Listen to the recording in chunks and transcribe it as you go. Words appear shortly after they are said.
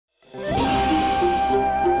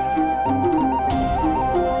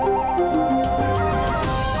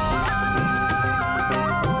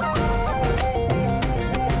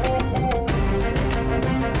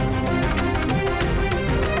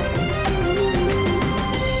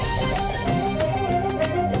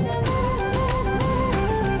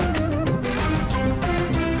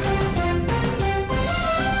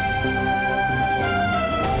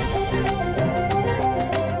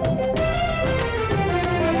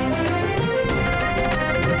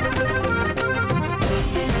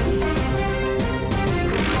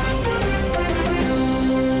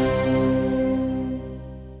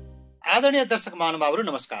आदरणीय दर्शक महानुभावहरू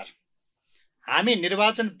नमस्कार। हामी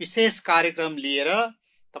निर्वाचन विशेष कार्यक्रम लिएर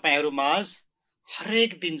तपाईहरु माझ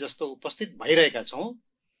हरेक दिन जस्तो उपस्थित भइरहेका छौं।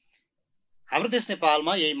 हाम्रो देश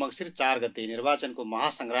नेपालमा यही मङ्सिर 4 गते निर्वाचनको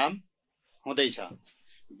महासंग्राम हुँदैछ।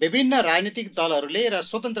 विभिन्न राजनीतिक दलहरूले र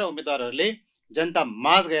स्वतन्त्र उम्मेदवारहरूले जनता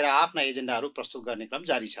माझ गएर आफ्ना एजेन्डाहरू प्रस्तुत गर्ने क्रम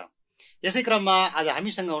जारी छ। यसै क्रममा आज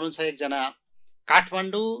हामीसँग हुनुहुन्छ एकजना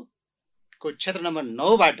काठमाडौँको क्षेत्र नम्बर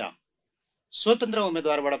 9 बाट स्वतन्त्र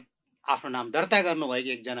उम्मेदवारबाट आफ्नो नाम दर्ता गर्नुभएको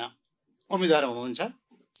एकजना उम्मेदवार हुनुहुन्छ।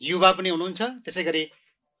 युवा पनि हुनुहुन्छ। त्यसैगरी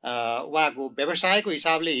उहाँको व्यवसायको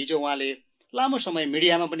हिसाबले हिजो उहाँले लामो समय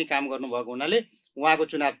मिडियामा पनि काम गर्नुभएको हुनाले उहाँको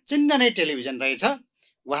चुनाव चिन्ह नै टेलिभिजन रहेछ।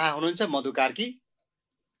 उहाँ हुनुहुन्छ मधु कार्की।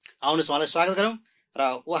 आउनुहोस् उहाँलाई स्वागत गरौँ र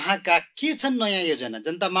उहाँका के छन् नयाँ योजना,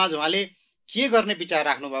 जनता माझ उहाँले के गर्ने विचार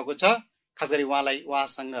राख्नु भएको छ, खास गरी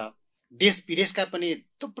उहाँसँग देश विदेशका पनि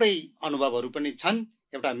थुप्रै अनुभवहरू पनि छन्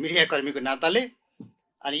एउटा मिडिया कर्मीको नाताले।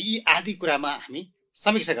 अनि यी आदि कुरामा हामी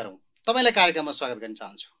समीक्षा गरौँ। तपाईलाई कार्यक्रममा स्वागत गर्न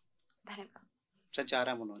चाहन्छु। धन्यवाद। सच्चै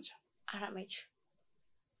आराम हुनुहुन्छ? आरामै छु।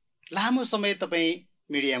 लामो समय तपाई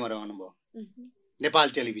मिडियामा रहनुभयो। नेपाल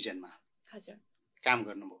टेलिभिजनमा हजुर काम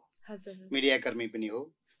गर्नुभयो। हजुर मिडिया कर्मी पनि हो।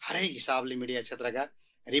 हरेक हिसाबले मिडिया क्षेत्रका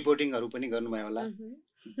रिपोर्टिङहरू पनि गर्नुभयो होला।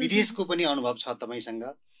 विदेशको पनि अनुभव छ तपाईसँग।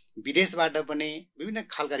 विदेशबाट पनि विभिन्न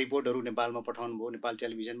खालका रिपोर्टहरू नेपालमा पठाउनु भयो नेपाल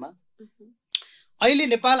टेलिभिजनमा। अहिले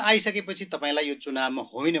नेपाल आइसकेपछि तपाईलाई यो चुनावमा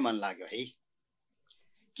होमिन मन लाग्यो है?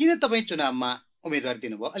 किन तपाई चुनावमा उम्मेदवार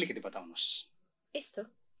दिनुभयो अलिकति बताउनुस्। यस्तो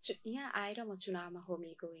यहाँ आएर म चुनावमा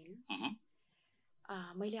होमिएको होइन।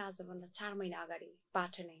 मैले आजभन्दा 4 महिना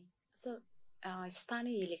अगाडिबाट नै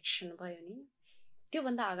स्थानीय इलेक्सन भयो नि,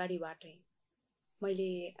 त्योभन्दा अगाडिबाटै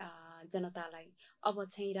मैले जनतालाई अब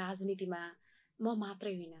चाहिँ राजनीतिमा म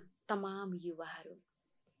मात्रै होइन तमाम युवाहरू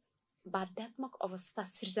बाध्यात्मक अवस्था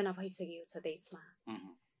सिर्जना भइसकेको छ देशमा।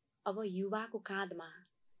 अब युवाको काँधमा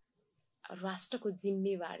राष्ट्रको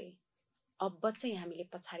जिम्मेवारी अब चाहिँ हामीले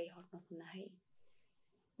पछाडि हट्नुहुन्न है।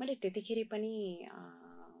 मैले त्यतिखेर पनि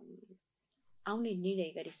आउने निर्णय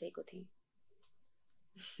गरिसकेको थिएँ।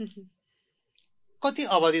 कति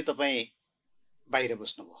अवधि तपाई बाहिर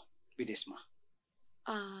बस्नुभयो विदेशमा?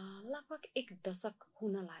 लगभग 1 दशक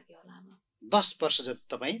हुन लाग्यो होला। 10 वर्ष जति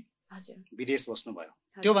तपाई हजुर विदेश बस्नुभयो।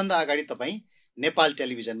 त्योभन्दा अगाडि तपाई नेपाल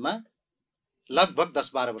टेलिभिजनमा लगभग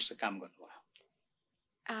 10-12 वर्ष काम गर्नुभयो।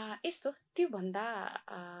 यस्तो त्योभन्दा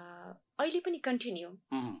अहिले पनि कन्टिन्यू।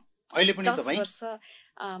 अहिले पनि तपाई 10 वर्ष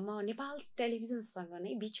म नेपाल टेलिभिजनसँग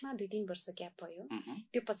नै बिचमा 2-3 वर्ष ग्याप भयो।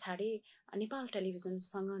 त्यो पछाडि नेपाल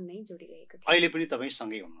टेलिभिजनसँग नै जोडिरहेको थिएँ। अहिले पनि तपाई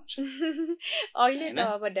सँगै हुनुहुन्छ? अहिले त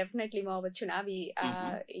अब डेफिनेटली म अब चुनावी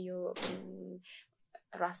यो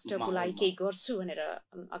राष्ट्रको लागि केही गर्छु भनेर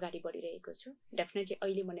अगाडि बढिरहेको छु। डेफिनेटली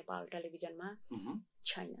अहिले म नेपाल टेलिभिजनमा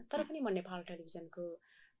छैन, तर पनि म नेपाल टेलिभिजनको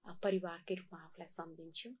परिवारकै रूपमा आफूलाई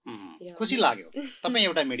सम्झिन्छु। खुसी लाग्यो। तपाई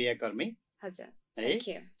एउटा मिडिया कर्मी। हजुर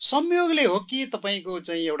है। संयोगले हो कि तपाईको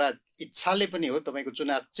चाहिँ एउटा इच्छाले पनि हो? तपाईको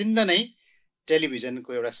चुनाव चिन्ह नै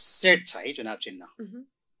टेलिभिजनको एउटा सेट छ है, चुनाव चिन्ह।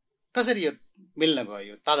 कसरी यो मिल्न गयो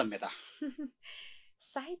यो तादम्यता?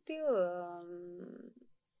 सायद त्यो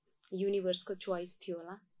युनिभर्सको चोइस थियो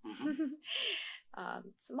होला।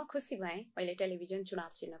 म खुसी भएँ मैले टेलिभिजन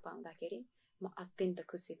चुनाव चिन्ह पाउँदाखेरि। म अत्यन्त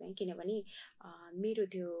खुसी भएँ किनभने मेरो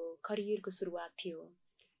त्यो करियरको सुरुवात थियो।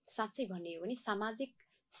 साँच्चै भन्ने हो भने सामाजिक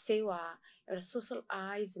सेवा एउटा सोशल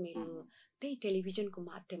आइज मेरो त्यही टेलिभिजनको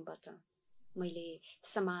माध्यमबाट मैले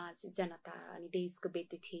समाज, जनता अनि देशको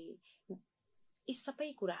व्यक्ति यी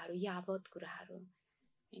सबै कुराहरू, यावत कुराहरू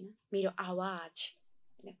हैन, मेरो आवाज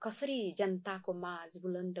कसरी जनताको माझ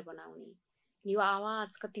बुलन्द बनाउने, यो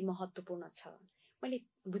आवाज कति महत्त्वपूर्ण छ मैले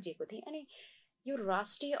बुझेको थिएँ। अनि यो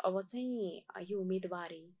राष्ट्रिय अब चाहिँ यो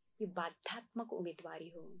उम्मेदवारी यो बाध्यात्मक उम्मेदवारी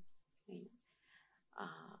हो हैन।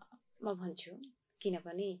 म भन्छु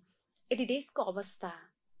किनभने यदि देशको अवस्था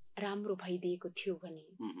राम्रो भइदिएको थियो भने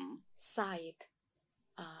सायद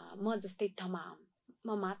म जस्तै तमाम, म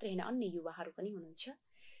मात्रै होइन अन्य युवाहरू पनि हुनुहुन्छ,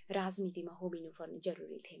 राजनीतिमा होमिनुपर्ने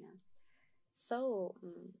जरुरी थिएन। सो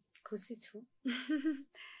खुसी छु।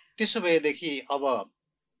 त्यसो भएदेखि अब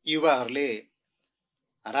युवाहरूले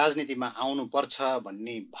राजनीतिमा आउनु पर्छ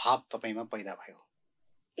भन्ने भाव तपाईमा पैदा भयो?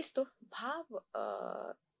 यस्तो भाव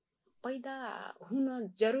पैदा हुन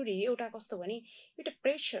जरुरी। एउटा कस्तो भने एउटा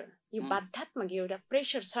प्रेसर, यो बाध्यात्मक एउटा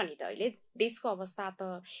प्रेसर छ नि त। अहिले देशको अवस्था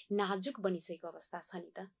त नाजुक बनिसकेको अवस्था छ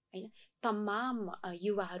नि त हैन। तमाम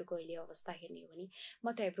युवाहरूको अहिले अवस्था हेर्ने हो भने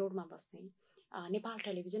म त एब्रोडमा बस्ने नेपाल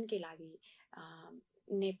टेलिभिजनकै लागि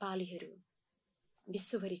नेपालीहरू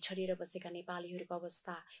विश्वभरि छरिएर बसेका नेपालीहरूको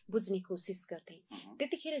अवस्था बुझ्ने कोसिस गर्थे।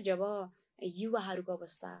 त्यतिखेर जब युवाहरूको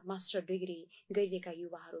अवस्था, मास्टर डिग्री गरिरहेका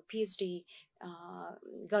युवाहरू PhD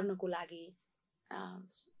गर्नको लागि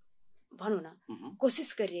भनौँ न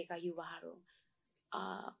कोसिस गरिरहेका युवाहरू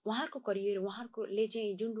उहाँहरूको करियर उहाँहरूले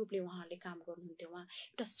चाहिँ जुन रूपले उहाँहरूले काम गर्नुहुन्थ्यो उहाँ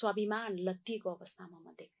एउटा स्वाभिमान लत्तिएको अवस्थामा म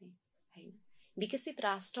देख्ने होइन। विकसित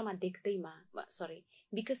राष्ट्रमा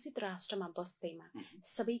विकसित राष्ट्रमा बस्दैमा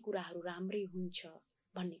सबै कुराहरू राम्रै हुन्छ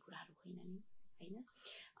भन्ने कुराहरू होइन नि होइन।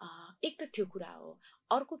 एक त त्यो कुरा हो।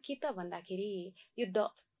 अर्को के त भन्दाखेरि यो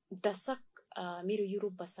दशक मेरो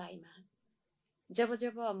युरोप बसाइमा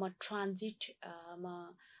जब म ट्रान्जिट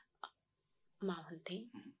मा हुन्थेँ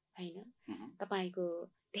होइन, तपाईँको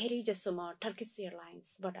धेरै जसो म टर्किस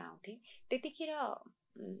एयरलाइन्सबाट आउँथेँ, त्यतिखेर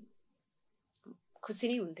खुसी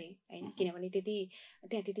नै हुन्थेँ होइन, किनभने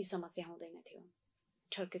त्यहाँ त्यति समस्या हुँदैन थियो।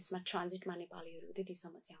 टर्किसमा ट्रान्जिटमा नेपालीहरू त्यति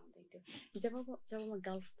समस्या हुँदैन थियो। जब म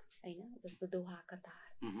गल्फ होइन जस्तो दोहा कतार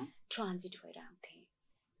ट्रान्जिट भएर आउँथेँ,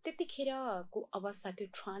 त्यतिखेरको अवस्था त्यो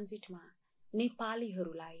ट्रान्जिटमा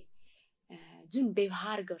नेपालीहरूलाई जुन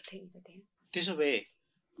व्यवहार गर्थे नि त त्यहाँ, त्यसो भए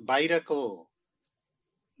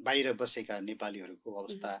बाहिर बसेका नेपालीहरूको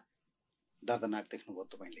अवस्था दर्दनाक देख्नुभयो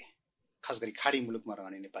तपाईँले, खास गरी खाडी मुलुकमा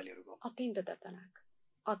रहने नेपालीहरूको? अत्यन्त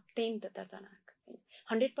दर्दनाक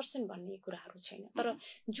 100% भन्ने कुराहरू छैन, तर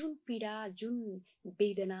जुन पीडा जुन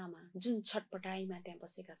वेदनामा जुन छटपटाइमा त्यहाँ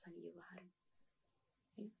बसेका छन् युवाहरू,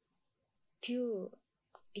 त्यो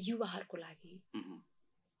युवाहरूको लागि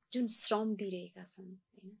जुन श्रम दिइरहेका छन्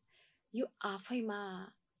होइन, यो आफैमा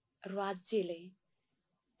राज्यले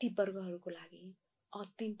ती वर्गहरूको लागि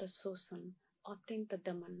अत्यन्त शोषण, अत्यन्त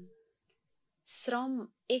दमन, श्रम,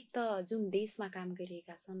 एक त जुन देशमा काम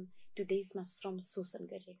गरिरहेका छन् त्यो देशमा श्रम शोषण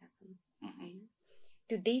गरिरहेका छन् होइन,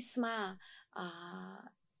 त्यो देशमा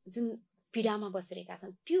जुन पीडामा बसिरहेका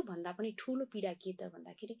छन्, त्यो भन्दा पनि ठुलो पीडा के त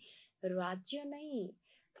भन्दाखेरि राज्य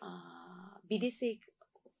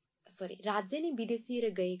नै विदेशिएर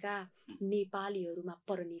गएका नेपालीहरूमा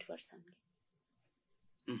परनिर्भर छन्।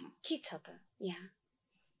 के छ त यहाँ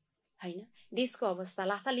होइन, देशको अवस्था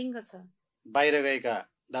लाथालिङ्ग छ। बाहिर गएका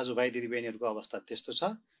दाजुभाइ दिदीबहिनीहरूको अवस्था त्यस्तो छ।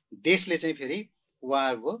 देशले चाहिँ फेरि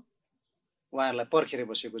उहाँहरूलाई पर्खेर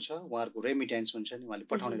बसेको छ। उहाँहरूको रेमिटेन्स हुन्छ नि, उहाँले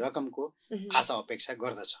पठाउने रकमको आशा अपेक्षा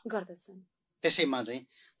गर्दछन्। त्यसैमा चाहिँ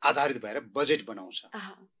आधारित भएर बजेट बनाउँछ।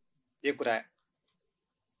 यो कुरा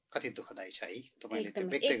कति दुःखदायी छ है, तपाईँले त्यो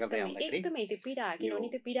व्यक्त गर्दै आउँदाखेरि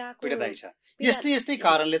पीडादायी छ। यस्तै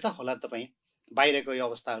कारणले त होला तपाईँ बाहिरको यो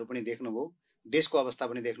अवस्थाहरू पनि देख्नुभयो, देशको अवस्था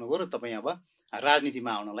पनि देख्नुभयो र तपाईँ अब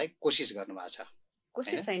राजनीतिमा आउनलाई कोसिस गर्नुभएको छ।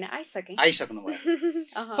 आइसक्नु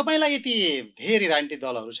भयो। तपाईँलाई यति धेरै राजनीतिक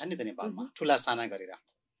दलहरू छन् नि त नेपालमा, ठुला साना गरेर,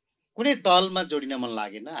 कुनै दलमा जोडिन मन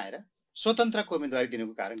लागेन आएर स्वतन्त्रको उम्मेदवारी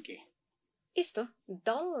दिनुको कारण के? यस्तो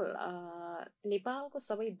दल, नेपालको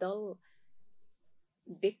सबै दल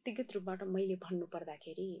व्यक्तिगत रूपबाट मैले भन्नु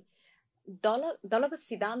पर्दाखेरि दलगत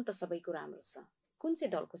सिद्धान्त सबैको राम्रो छ। कुन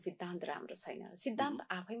चाहिँ दलको सिद्धान्त राम्रो छैन? सिद्धान्त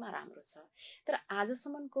आफैमा राम्रो छ, तर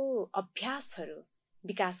आजसम्मको अभ्यासहरू,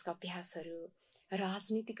 विकासका अभ्यासहरू,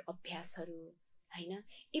 राजनीतिक अभ्यासहरू होइन,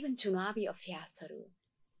 इभन चुनावी अभ्यासहरू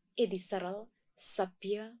यदि सरल,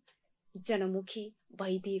 सभ्य, जनमुखी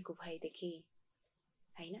भइदिएको भएदेखि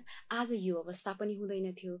होइन आज यो अवस्था पनि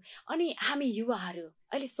हुँदैन थियो। अनि हामी युवाहरू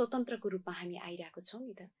अहिले स्वतन्त्रको रूपमा हामी आइरहेको छौँ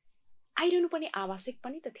नि त, आइरहनु पनि आवश्यक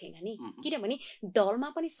पनि त थिएन नि, किनभने दलमा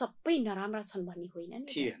पनि सबै नराम्रा छन् भन्ने होइन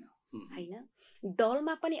नि होइन।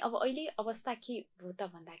 दलमा पनि अब अहिले अवस्था के हो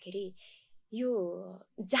त भन्दाखेरि यो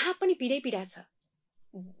जहाँ पनि पीडा छ,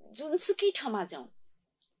 जुनसुकै ठाउँमा जाउँ,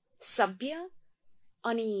 सभ्य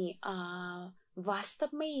अनि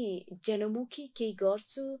वास्तवमै जनमुखी केही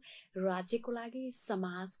गर्छु राज्यको लागि,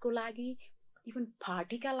 समाजको लागि, इभन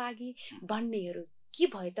पार्टीका लागि भन्नेहरू के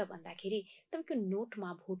भयो त भन्दाखेरि तपाईँको नोटमा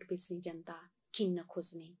भोट बेच्ने जनता किन्न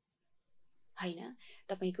खोज्ने होइन,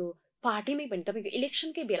 तपाईँको पार्टीमै पनि तपाईँको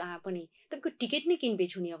इलेक्सनकै बेलामा पनि तपाईँको टिकट नै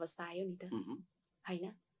किनबेच हुने अवस्था आयो नि त होइन।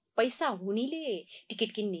 पैसा हुनेले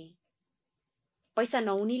टिकट किन्ने, पैसा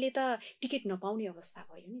नहुनेले त टिकट नपाउने अवस्था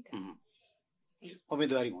भयो नि त।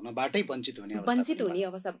 उम्मेदवारी हुनबाटै वञ्चित हुने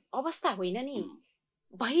अवस्था होइन नि,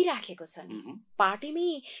 भइराखेको छ नि। पार्टीमै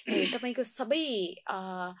तपाईँको सबै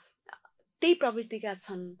त्यही प्रवृत्तिका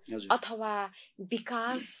छन्, अथवा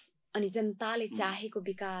विकास अनि जनताले चाहेको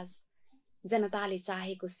विकास, जनताले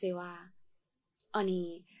चाहेको सेवा अनि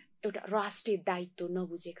एउटा राष्ट्रिय दायित्व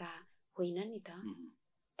नबुझेका होइन नि त।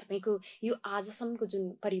 तपाईँको यो आजसम्मको जुन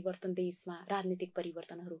परिवर्तन देशमा राजनीतिक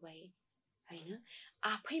परिवर्तनहरू भए होइन,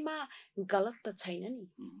 आफैमा गलत त छैन नि,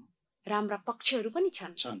 राम्रा पक्षहरू पनि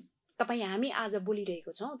छन्। तपाईँ हामी आज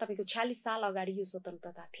बोलिरहेको छौँ, तपाईँको 46 साल अगाडि यो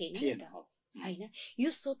स्वतन्त्रता थिएन होइन। यो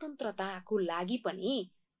स्वतन्त्रताको लागि पनि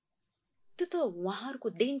त्यो त उहाँहरूको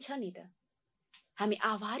देन छ नि त, हामी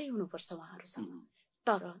आभारी हुनुपर्छ उहाँहरूसँग।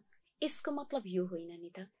 तर यसको मतलब यो होइन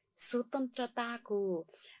नि त स्वतन्त्रताको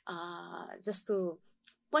जस्तो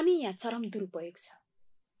पनि यहाँ चरम दुरुपयोग छ।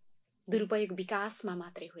 दुरुपयोग विकासमा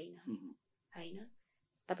मात्रै होइन, होइन,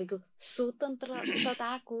 तपाईको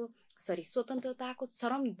स्वतन्त्रताको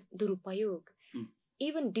चरम दुरुपयोग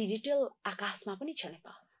इभन डिजिटल आकाशमा पनि छ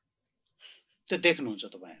नेपालमा। त्यो देख्नुहुन्छ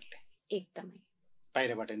तपाईँहरूले? एकदमै।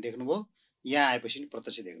 बाहिरबाट देख्नुभयो, यहाँ आएपछि नि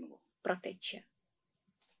प्रत्यक्ष देख्नुभयो? प्रत्यक्ष।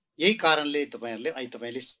 यही कारणले तपाईँहरूले अहिले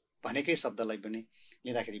तपाईँले भनेकै शब्दलाई पनि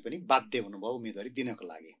लिँदाखेरि पनि बाध्य हुनुभयो उम्मेदवारी दिनको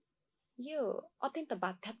लागि? यो अत्यन्त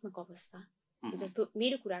बाध्यात्मक अवस्था। जस्तो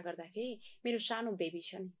मेरो कुरा गर्दाखेरि मेरो सानो बेबी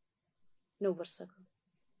छ नि, 9 वर्षको,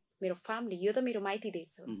 मेरो फ्यामिली, यो त मेरो माइती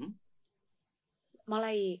देश हो।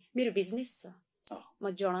 मलाई मेरो बिजनेस छ,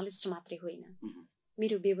 म जर्नलिस्ट मात्रै होइन,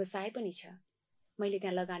 मेरो व्यवसाय पनि छ, मैले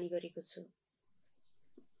त्यहाँ लगानी गरेको छु,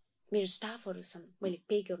 मेरो स्टाफहरू छन्, मैले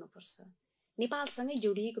पे गर्नुपर्छ, नेपालसँगै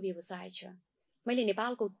जोडिएको व्यवसाय छ, मैले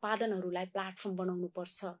नेपालको उत्पादनहरूलाई प्लेटफर्म बनाउनु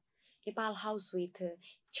पर्छ। Nepal house with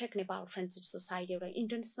check Nepal friendship society एउटा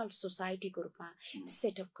इन्टरनेसनल सोसाइटीको रूपमा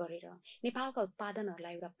सेटअप गरेर नेपालका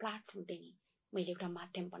उत्पादनहरूलाई एउटा प्लेटफर्म दिने मैले एउटा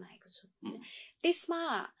माध्यम बनाएको छु। त्यसमा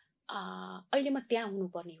अहिले म त्यहाँ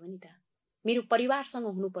हुनुपर्ने हो नि त, मेरो परिवारसँग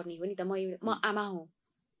हुनुपर्ने हो नि त। म आमा हुँ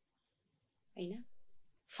होइन,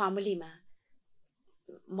 फ्यामिलीमा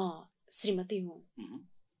म श्रीमती हुँ,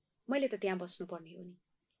 मैले त त्यहाँ बस्नुपर्ने हो नि।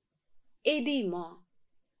 यदि म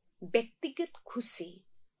व्यक्तिगत खुसी,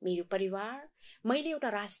 मेरो परिवार, मैले एउटा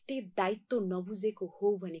राष्ट्रिय दायित्व नबुझेको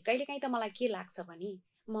हो भने कहिलेकाहीँ त मलाई के लाग्छ भने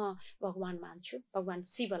म भगवान मान्छु, भगवान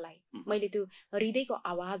शिवलाई मैले त्यो हृदयको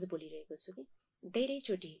आवाज बोलिरहेको छु कि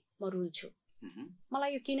धेरैचोटि म रुन्छु।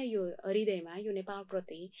 मलाई यो किन यो हृदयमा यो नेपाल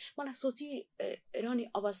प्रति मलाई सोचिरहने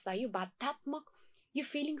अवस्था, यो बाध्यात्मक यो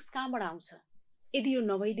फिलिङ्स कहाँबाट आउँछ? यदि यो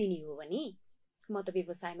नभइदिने हो भने म त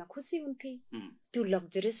व्यवसायमा खुसी हुन्थे, त्यो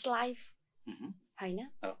लग्जरियस लाइफ होइन,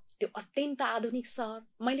 त्यो अत्यन्त आधुनिक सहर,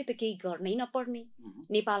 मैले त केही गर्नै नपर्ने,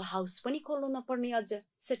 नेपाल हाउस पनि खोल्नु नपर्ने, अझ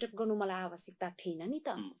सेटअप गर्नु मलाई आवश्यकता थिएन नि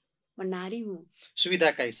त। म नारी हुँ।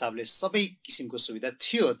 सुविधाका हिसाबले सबै किसिमको सुविधा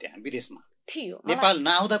थियो त्यहाँ विदेशमा, थियो। नेपाल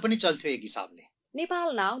नआउँदा पनि चल्थ्यो एक हिसाबले। नेपाल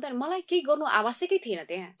नआउँदा मलाई केही गर्नु आवश्यकै थिएन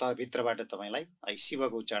त्यहाँ। तर भित्रबाट तपाईँलाई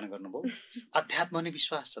शिवको उच्चारण गर्नुभयो, अध्यात्म नै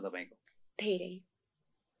विश्वास छ तपाईँको? धेरै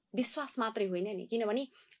विश्वास मात्रै होइन नि, किनभने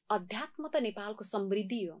अध्यात्म त नेपालको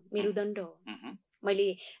समृद्धि हो, मेरुदण्ड हो। मैले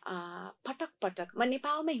पटक पटक म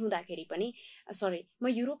नेपालमै हुँदाखेरि पनि, म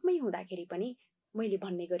युरोपमै हुँदाखेरि पनि मैले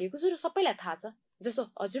भन्ने गरेको छु र सबैलाई थाहा छ, जस्तो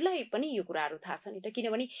हजुरलाई पनि यो कुराहरू थाहा छ नि त,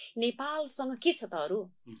 किनभने नेपालसँग के छ त अरू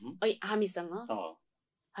हामीसँग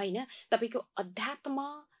होइन, तपाईँको अध्यात्म,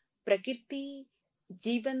 प्रकृति,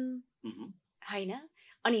 जीवन होइन,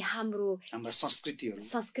 अनि हाम्रो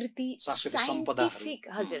संस्कृति, साइन्टिफिक,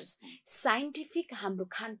 हजुर साइन्टिफिक हाम्रो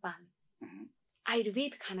खानपान,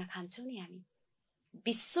 आयुर्वेद खाना खान्छौँ नि हामी।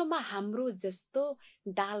 विश्वमा हाम्रो जस्तो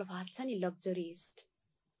दाल भात छ नि लग्जरियस्ट,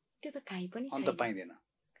 त्यो त कहीँ पनि पाइँदैन,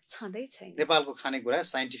 छँदै छैन। नेपालको खानेकुरा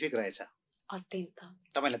साइन्टिफिक रहेछ अत्यन्त।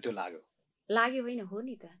 तपाईलाई त्यो लाग्यो? लाग्यो होइन, हो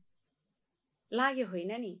नि त, लाग्यो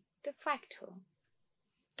होइन नि, त्यो फ्याक्ट हो।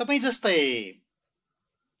 तपाई जस्तै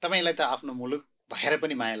तपाईलाई त आफ्नो मुलुक भएर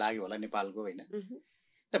पनि माया लाग्यो होला नेपालको, होइन?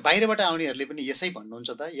 र बाहिरबाट आउनेहरूले पनि यसै भन्नुहुन्छ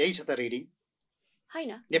त, यही छ त रिडिङ?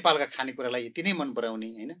 हैन, नेपालका खानेकुरालाई यति नै मन पराउने,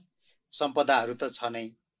 होइन? सम्पदाहरू त छ नै,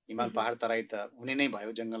 हिमाल पहाड तराई त हुने नै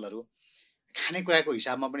भयो, जङ्गलहरू, खानेकुराको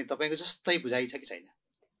हिसाबमा पनि तपाईको जस्तै बुझाइ छ कि छैन?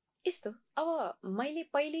 यस्तो, अब मैले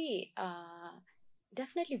पहिले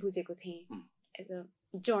डेफिनेटली बुझेको थिएँ एज अ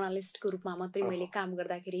जर्नलिस्टको रूपमा मात्रै मैले काम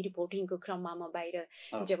गर्दाखेरि, रिपोर्टिङको क्रममा म बाहिर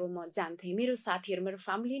जब म जान्थेँ, मेरो साथीहरू, मेरो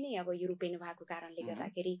फ्यामिली नै अब युरोपियन भएको कारणले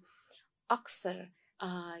गर्दाखेरि अक्सर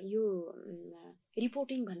यो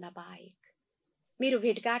रिपोर्टिङ भन्दा बाहेक मेरो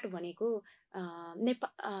भेटघाट भनेको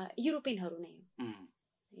युरोपियनहरू नै हो,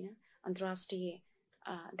 होइन? अन्तर्राष्ट्रिय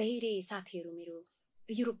धेरै साथीहरू मेरो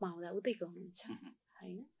युरोपमा हुँदा उतैको हुनुहुन्छ,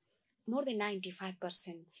 होइन? मोर देन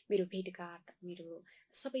 95% मेरो भेटघाट, मेरो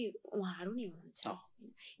सबै उहाँहरू नै हुनुहुन्छ।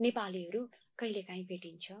 नेपालीहरू कहिलेकाहीँ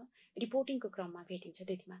भेटिन्छ, रिपोर्टिङको क्रममा भेटिन्छ,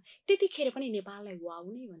 त्यतिखेर पनि नेपाललाई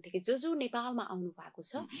वाउ नै भन्थे कि जो नेपालमा आउनु भएको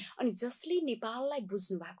छ अनि जसले नेपाललाई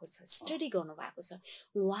बुझ्नु भएको छ, स्टडी गर्नु भएको छ,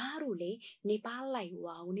 उहाँहरूले नेपाललाई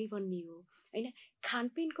वाउ नै भन्ने हो, होइन?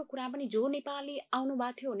 खानपिनको कुरा पनि जो नेपाली आउनु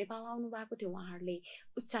भएको थियो, नेपाल आउनु भएको थियो, उहाँहरूले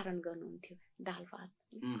उच्चारण गर्नुहुन्थ्यो दाल भात,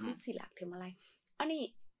 खुसी लाग्थ्यो मलाई। अनि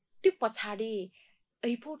त्यो पछाडि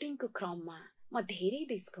रिपोर्टिङको क्रममा म धेरै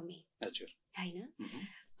देश घुमेँ, होइन?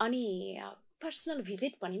 अनि पर्सनल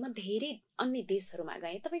भिजिट पनि म धेरै अन्य देशहरूमा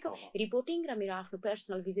गएँ। तपाईँको रिपोर्टिङ र मेरो आफ्नो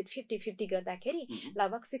पर्सनल भिजिट 50-50 गर्दाखेरि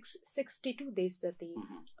लगभग 62 देश जति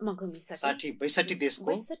म घुमिसकेँ। 60-62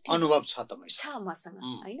 देशको अनुभव छ मसँग,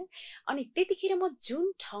 होइन? अनि त्यतिखेर म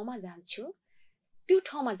जुन ठाउँमा जान्छु त्यो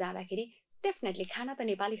ठाउँमा जाँदाखेरि डेफिनेटली खाना त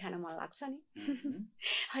नेपाली खाना मन लाग्छ नि Mhm.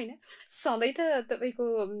 होइन सधैँ त तपाईँको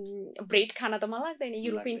ब्रेड खाना त मन लाग्दैन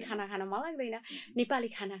युरोपियन लाग्दैन। खाना खान मन लाग्दैन Mhm. नेपाली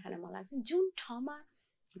खाना खान मन लाग्छ जुन ठाउँमा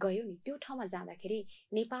गयो नि त्यो ठाउँमा जाँदाखेरि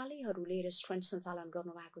नेपालीहरूले रेस्टुरेन्ट सञ्चालन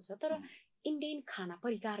गर्नुभएको छ तर Mhm. इन्डियन खाना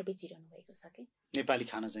परिकार बेचिरहनु भएको छ कि नेपाली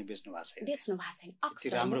खाना चाहिँ बेच्नु भएको छैन बेच्नु भएको छैन त्यो अक्सर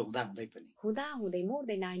राम्रो हुँदा हुँदै पनि हुँदा हुँदै मोर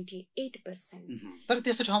देन 98%। Mhm. तर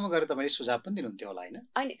त्यस्तो ठाउँमा गएर तपाईँले सुझाव पनि दिनुहुन्थ्यो होला होइन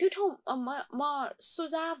अनि त्यो ठाउँ म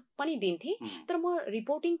सुझाव पनि दिन्थेँ Mhm. तर म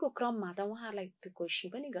रिपोर्टिङको क्रममा त उहाँहरूलाई त्यो क्वेसन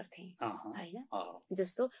पनि गर्थेँ अहँ, होइन अहँ,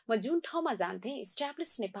 जस्तो म जुन ठाउँमा जान्थेँ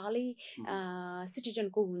इस्टाब्लिस नेपाली सिटिजन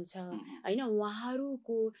को हुन्छ Mhm. होइन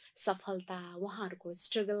उहाँहरूको सफलता उहाँहरूको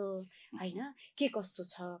स्ट्रगल होइन के कस्तो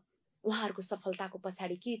छ उहाँहरूको सफलताको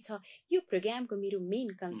पछाडि के छ यो प्रोग्रामको मेरो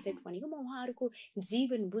मेन कन्सेप्ट भनेको म उहाँहरूको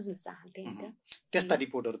जीवन बुझ्न चाहन्थेँ नि त त्यस्ता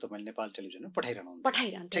रिपोर्टहरू तपाईँले नेपाल टेलिभिजनमा पठाइरहनुहुन्छ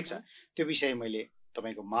पठाइरहन्थेँ ठिक छ त्यो विषय मैले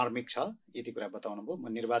तपाईँको मार्मिक छ यति कुरा बताउनु भयो म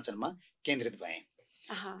निर्वाचनमा केन्द्रित भएँ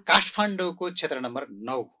अहँ, काठमाडौँको क्षेत्र नम्बर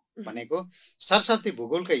 9 भनेको सरस्वती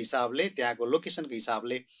भूगोलको हिसाबले त्यहाँको लोकेसनको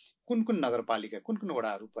हिसाबले कुन कुन नगरपालिका कुन कुन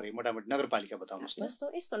वडाहरू परे मोटामोटी नगरपालिका बताउनुहोस् त जस्तो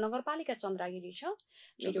यस्तो नगरपालिका चन्द्रगिरी छ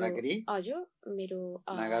मेरो चन्द्रगिरी हजुर मेरो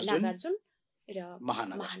नागार्जुन नागार्जुन र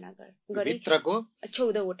महानगर महानगर गरी भित्रको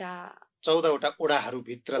 14वटा 14वटा वडाहरू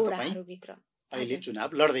भित्र तपाईँ ओडाहरूभित्र अहिले चुनाव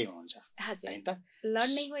लड्दै हुनुहुन्छ हजुर हैन त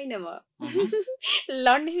लड्ने होइन म Mhm.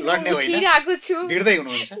 लड्ने लड्ने होइन। उभिरहेको छु भिड्दै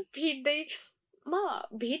हुनुहुन्छ भिड्दै म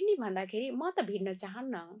भिड्ने भन्दाखेरि म त भिड्न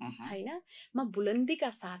चाहन्न Mhm. होइन म बुलन्दीका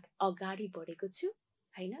साथ अगाडि बढेको छु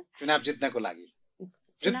होइन चुनाव जित्नको लागि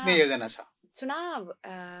जित्ने चुनाव योजना छ चुनाव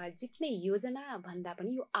जित्ने योजना भन्दा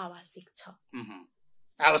पनि यो आवश्यक छ Mhm.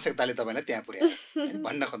 आवश्यकताले तपाईँलाई त्यहाँ पुर्यायो हैन?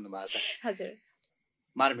 भन्न खोज्नु भएको छ हजुर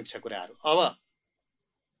मार्मिक छ कुराहरू अब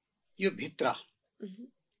यो भित्र उहुँ,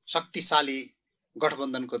 शक्तिशाली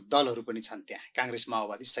गठबन्धनको दलहरू पनि छन् त्यहाँ काङ्ग्रेस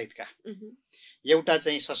माओवादी सहितका उहुँ, एउटा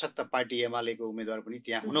चाहिँ सशक्त पार्टी एमालेको उम्मेदवार पनि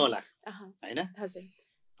त्यहाँ हुनुहोला अहँ, हैन हजुर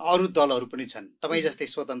अरू दलहरू पनि छन् तपाईँ जस्तै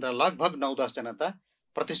स्वतन्त्र लगभग 9-10 जना त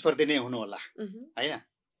प्रतिस्पर्धी नै हुनुहोला उहुँ, हैन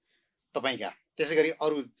तपाईँका त्यसै गरी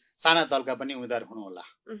अरू साना दलका पनि उम्मेदवार हुनुहोला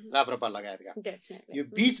उहुँ, राप्रपा लगायतका definitely, यो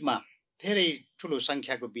बीचमा धेरै ठुलो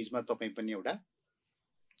संख्याको बीचमा तपाईँ पनि एउटा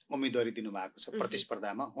उम्मेदवारी दिनुभएको छ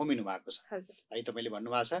प्रतिस्पर्धामा होमिनु भएको छ हजुर है तपाईँले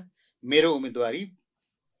भन्नुभएको छ मेरो उम्मेदवारी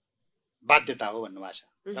बाध्यता हो भन्नुभएको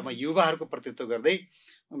छ र म युवाहरूको प्रतिनिधित्व गर्दै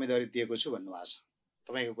उम्मेदवारी दिएको छु भन्नुभएको छ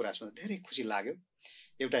तपाईँको कुरा सुन्दा धेरै खुसी लाग्यो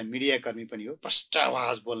एउटा मिडिया कर्मी पनि हो प्रष्ट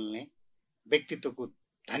आवाज बोल्ने व्यक्तित्वको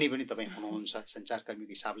धनी पनि तपाईँ हुनुहुन्छ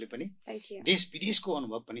सञ्चारकर्मीको हिसाबले पनि Thank you. देश विदेशको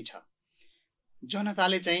अनुभव पनि छ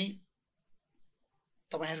जनताले चाहिँ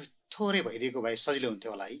तपाईँहरू थोरै भइदिएको भए सजिलो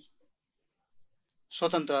हुन्थ्यो होला है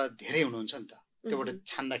स्वतन्त्र धेरै हुनुहुन्छ नि त त्योबाट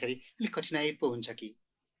छान्दाखेरि अलिक कठिनाइ पो हुन्छ कि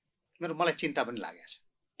मलाई चिन्ता पनि लागेको छ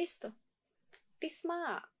यस्तो त्यसमा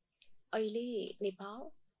अहिले नेपाल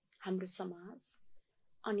हाम्रो समाज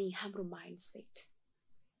अनि हाम्रो माइन्डसेट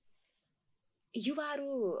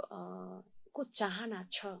युवाहरू को चाहना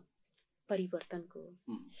छ परिवर्तनको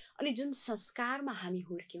अनि जुन संस्कारमा हामी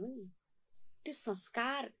हुर्क्यौँ नि त्यो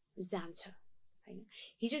संस्कार जान्छ हैन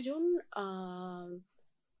हिजो जुन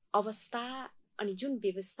अवस्था अनि जुन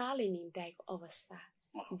व्यवस्थाले निम्त्याएको अवस्था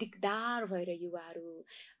दिगदार भएर युवाहरू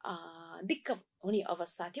दिक्क हुने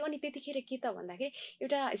अवस्था थियो अनि त्यतिखेर के त भन्दाखेरि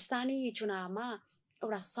एउटा स्थानीय चुनावमा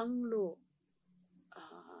एउटा संग्लो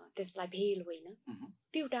त्यसलाई भेल होइन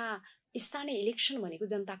त्यो एउटा स्थानीय इलेक्सन भनेको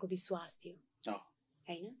जनताको विश्वास थियो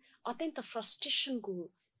हैन अत्यन्त फ्रस्ट्रेसनको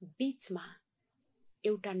बीचमा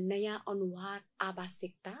एउटा नयाँ अनुहार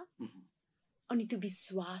आवश्यकता अनि त्यो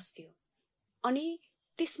विश्वास थियो अनि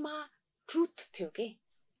त्यसमा ट्रुथ थियो के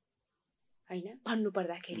हैन भन्नु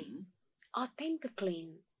पर्दाखेरि अत्यन्त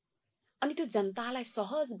क्लीन अनि त्यो जनतालाई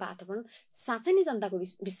सहज वातावरण साँच्चै नै जनताको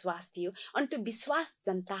विश्वास थियो अनि त्यो विश्वास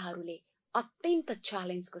जनताहरूले अत्यन्त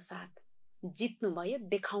च्यालेन्जको साथ जित्नु भयो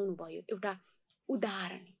देखाउनु भयो एउटा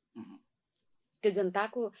उदाहरण त्यो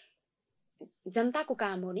जनताको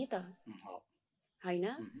काम हो नि त हैन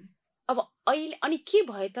अब अहिले अनि के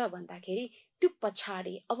भयो त भन्दाखेरि त्यो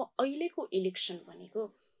पछाडी अब अहिलेको इलेक्सन भनेको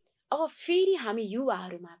अब फेरि हामी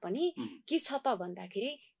युवाहरूमा पनि के छ त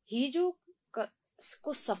भन्दाखेरि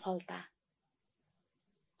हिजोको सफलता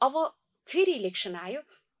अब फेरि इलेक्सन आयो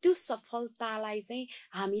त्यो सफलतालाई चाहिँ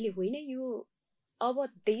हामीले होइन यो अब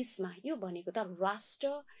देशमा यो भनेको त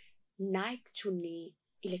राष्ट्र नायक चुन्ने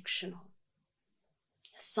इलेक्सन हो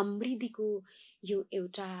समृद्धिको यो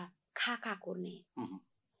एउटा खाका कोर्ने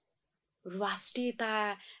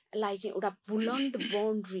राष्ट्रियतालाई चाहिँ एउटा बुलन्द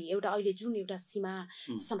बाउन्ड्री एउटा अहिले जुन एउटा सीमा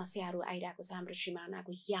समस्याहरू आइरहेको छ हाम्रो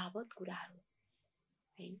सिमानाको यावत कुराहरू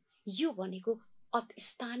हैन यो भनेको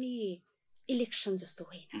स्थानीय इलेक्सन जस्तो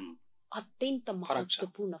होइन अत्यन्त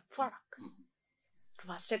महत्त्वपूर्ण फरक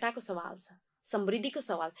भ्रष्टताको सवाल छ, समृद्धिको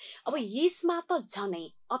सवाल। अब यसमा त झनै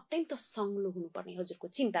अत्यन्त संलग्न हुनुपर्ने हजुरको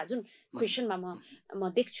चिन्ता जुन क्वेसनमा म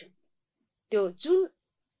देख्छु, त्यो जुन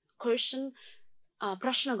क्वेसन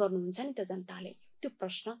प्रश्न गर्नुहुन्छ नि त जनताले, त्यो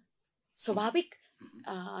प्रश्न स्वाभाविक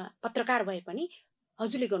पत्रकार भए पनि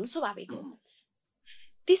हजुरले गर्नु स्वाभाविक हो।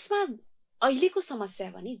 त्यसमा अहिलेको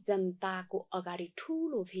समस्या भने जनताको अगाडि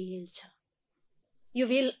ठुलो भेल छ। यो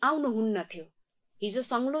भेल आउनुहुन्न थियो, हिजो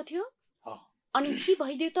संग्लो थियो, अनि के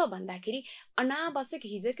भइदियो त भन्दाखेरि अनावश्यक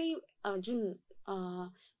हिजोकै जुन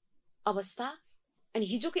अवस्था अनि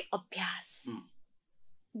हिजोकै अभ्यास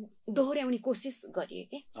दोहोर्याउने कोसिस गरियो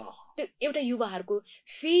के त्यो एउटा युवाहरूको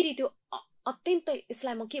फेरि त्यो अत्यन्त,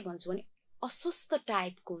 यसलाई म के भन्छु भने अस्वस्थ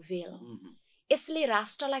टाइपको भेल। यसले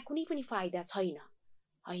राष्ट्रलाई कुनै पनि फाइदा छैन,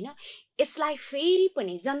 होइन? यसलाई फेरि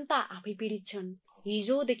पनि जनता आफै पीडित छन्,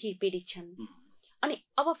 हिजोदेखि पीडित छन्। अनि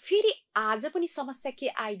अब फेरि आज पनि समस्या के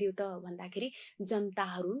आइदियो त भन्दाखेरि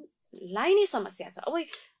जनताहरूलाई नै समस्या छ। अब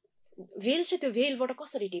भेल छ, त्यो भेलबाट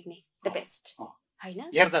कसरी टिप्ने द बेस्ट, हैन?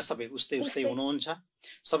 हेर्दा सबै उस्तै हुनुहुन्छ,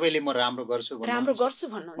 सबैले म राम्रो गर्छु भन्नुहुन्छ,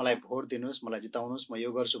 मलाई भोट दिनुहोस्, मलाई जिताउनुहोस्, म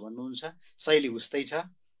यो गर्छु भन्नुहुन्छ, शैली उस्तै छ,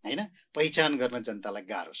 हैन? पहिचान गर्न जनतालाई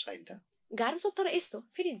गाह्रो छ हैन त? गाह्रो छ। तर यस्तो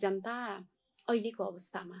फेरि जनता अहिलेको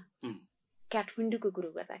अवस्थामा काठमाडौँको कुरो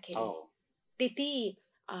गर्दाखेरि त्यति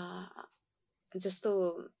जस्तो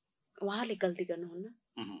उहाँहरूले गल्ती गर्नुहुन्न।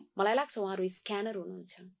 मलाई लाग्छ उहाँहरू स्क्यानर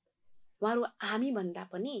हुनुहुन्छ। उहाँहरू हामी भन्दा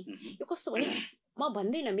पनि यो कस्तो भने म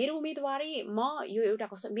भन्दिनँ मेरो उम्मेदवारी, म यो एउटा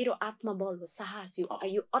कस्तो मेरो आत्मबल हो, साहस,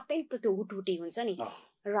 यो अत्यन्त त्यो हुटहुटी हुन्छ नि,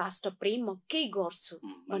 राष्ट्र प्रेम, म केही गर्छु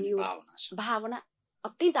भन्ने यो भावना,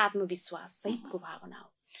 अत्यन्त आत्मविश्वास सहितको भावना हो।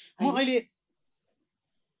 म अहिले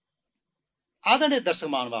आदरणीय दर्शक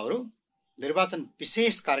महानुभावहरू, निर्वाचन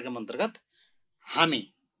विशेष कार्यक्रम अन्तर्गत हामी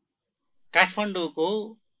काठमाडौँको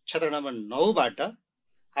क्षेत्र नम्बर 9बाट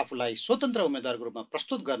आफूलाई स्वतन्त्र उम्मेदवारको रूपमा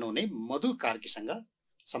प्रस्तुत गर्नुहुने मधु कार्कीसँग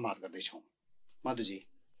संवाद गर्दैछौँ। मधुजी,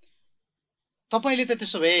 तपाईँले त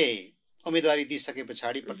त्यसो भए उम्मेदवारी दिइसके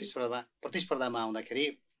पछाडि प्रतिस्पर्धामा आउँदाखेरि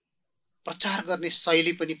प्रचार गर्ने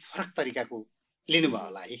शैली पनि फरक तरिकाको लिनुभयो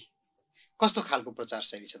होला है? कस्तो खालको प्रचार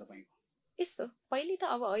शैली छ तपाईँको? यस्तो पहिले त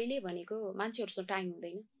अब अहिले भनेको मान्छेहरूसँग टाइम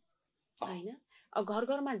हुँदैन, होइन? अब घर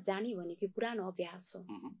घरमा जाने भनेको पुरानो अभ्यास हो।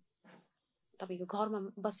 तपाईँको घरमा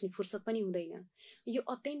बस्ने फुर्सद पनि हुँदैन, यो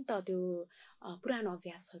अत्यन्त त्यो पुरानो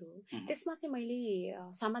अभ्यासहरू हो। त्यसमा चाहिँ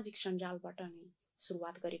मैले सामाजिक सञ्जालबाट नै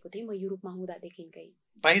सुरुवात गरेको थिएँ। म युरोपमा हुँदादेखिकै,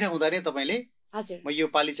 बाहिर हुँदा नै तपाईँले हजुर म यो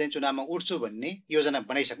पालि चाहिँ चुनावमा उठ्छु भन्ने योजना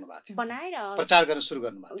बनाइसक्नु भएको थियो, बनाएर प्रचार गर्न सुरु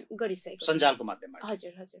गर्नुभएको थियो गरिसकेको सञ्जालको माध्यमबाट?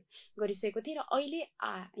 हजुर हजुर गरिसकेको थिएँ। र अहिले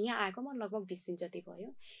यहाँ आएको म लगभग 20 दिन जति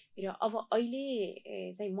भयो। र अब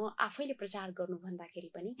अहिले चाहिँ म आफैले प्रचार गर्नु भन्दाखेरि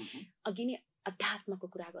पनि अघि नै अध्यात्मको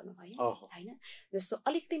कुरा गर्नुभयो, होइन? जस्तो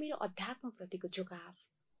अलिकति मेरो अध्यात्मप्रतिको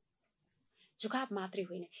झुकाव मात्रै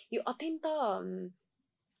होइन, यो अत्यन्त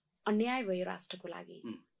अन्याय भयो राष्ट्रको लागि,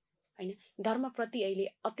 होइन? धर्मप्रति अहिले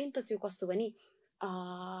अत्यन्त त्यो कस्तो भने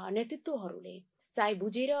नेतृत्वहरूले चाहे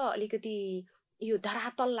बुझेर अलिकति यो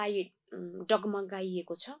धरातललाई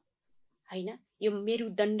डगमगाइएको छ, होइन? यो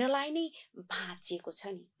मेरुदण्डलाई नै भाँचिएको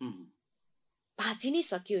छ नि, भाँचि नै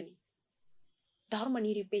सक्यो नि।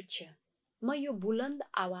 धर्मनिरपेक्ष म यो बुलन्द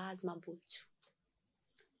आवाजमा बोल्छु।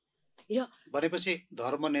 र भनेपछि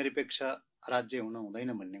धर्मनिरपेक्ष राज्य हुन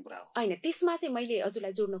हुँदैन भन्ने कुरा हो, होइन? त्यसमा चाहिँ मैले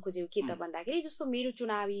हजुरलाई जोड्न खोजेको के त भन्दाखेरि, जस्तो मेरो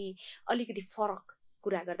चुनावी अलिकति फरक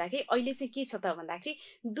कुरा गर्दाखेरि अहिले चाहिँ के छ त भन्दाखेरि,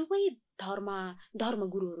 दुवै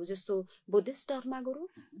धर्मगुरुहरू जस्तो बुद्धिस्ट धर्मगुरु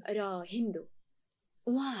र हिन्दू,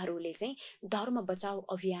 उहाँहरूले चाहिँ धर्म बचाउ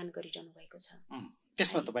अभियान गरिरहनु भएको छ।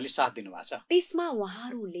 त्यसमा तपाईँले साथ दिनुभएको छ? त्यसमा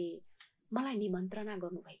उहाँहरूले मलाई निमन्त्रणा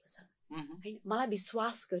गर्नुभएको छ, होइन? मलाई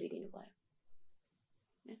विश्वास गरिदिनु भयो,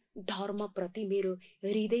 धर्मप्रति मेरो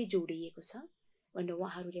हृदय जोडिएको छ भनेर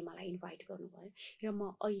उहाँहरूले मलाई इन्भाइट गर्नुभयो। र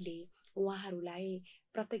म अहिले उहाँहरूलाई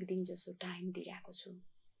प्रत्येक दिन जसो टाइम दिइरहेको छु।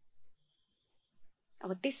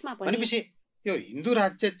 अब त्यसमा पनि भनेपछि यो हिन्दू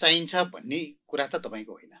राज्य चाहिन्छ भन्ने कुरा त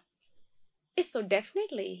तपाईँको होइन? यस्तो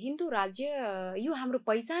डेफिनेटली हिन्दू राज्य यो हाम्रो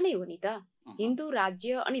पहिचानै हो नि त। हिन्दू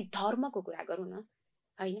राज्य अनि धर्मको कुरा गरौँ न,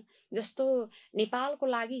 होइन? जस्तो नेपालको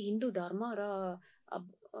लागि हिन्दू धर्म र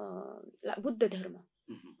बुद्ध धर्म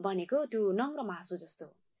भनेको त्यो नङ्ग्रो मासु जस्तो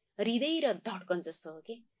हो, हृदय र धड्कन जस्तो हो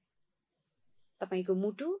कि। तपाईँको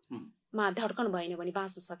मुटुमा धड्कन भएन भने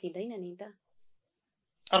बाँच्न सकिँदैन नि त।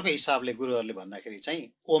 अर्को हिसाबले गुरुहरूले भन्दाखेरि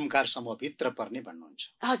चाहिँ ओमकार समूहभित्र पर्ने भन्नुहुन्छ।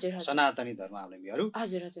 हजुर, सनातनी धर्मावलम्बीहरू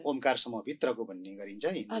हजुर हजुर ओमकार समूहभित्रको भन्ने गरिन्छ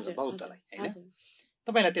हिन्दू र बौद्धलाई, होइन? हजुर।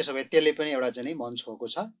 तपाईँलाई त्यसो भए त्यसले पनि एउटा चाहिँ मञ्च छोएको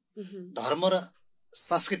छ। धर्म र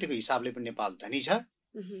संस्कृतिको हिसाबले पनि नेपाल धनी छ,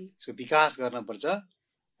 यसको विकास गर्नुपर्छ,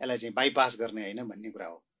 यसलाई चाहिँ बाइपास गर्ने होइन भन्ने कुरा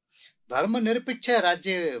हो। धर्मनिरपेक्ष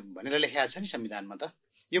राज्य भनेर लेखेको छ नि संविधानमा त,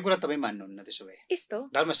 यो कुरा तपाईँ मान्नुहुन्न? त्यसो भए यस्तो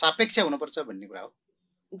धर्म सापेक्ष हुनुपर्छ भन्ने कुरा हो।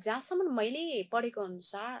 जहाँसम्म मैले पढेको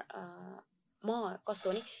अनुसार म कस्तो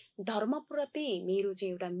भने धर्मप्रति मेरो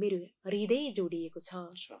चाहिँ एउटा मेरो हृदय जोडिएको छ।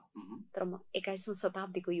 तर म 21औं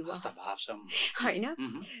शताब्दीको युवा होइन,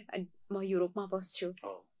 म युरोपमा बस्छु।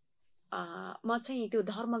 म चाहिँ त्यो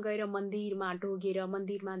धर्म गएर मन्दिरमा ढोगेर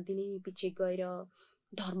मन्दिरमा दिनै पछि गएर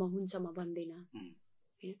धर्म हुन्छ म भन्दिनँ।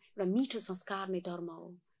 एउटा मिठो संस्कार नै धर्म हो।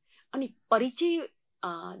 अनि परिचय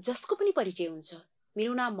जसको पनि परिचय हुन्छ,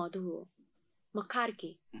 मेरो नाम मधु हो, म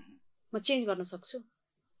कार्की, म चेन्ज गर्न सक्छु।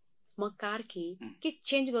 म कार्की के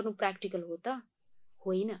चेन्ज गर्नु प्र्याक्टिकल हो त?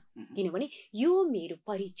 होइन, किनभने यो मेरो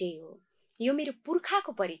परिचय हो, यो मेरो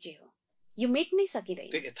पुर्खाको परिचय हो, यो मेट्नै सकिँदैन।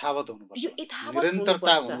 यो यथावत हुनुपर्छ, यो यथावत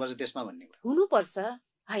निरन्तरता हुनुपर्छ त्यसमा भन्ने कुरा हुनुपर्छ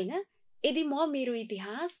होइन। यदि म मेरो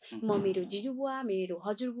इतिहास, म मेरो जिजुबुवा, मेरो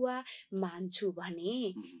हजुरबुवा मान्छु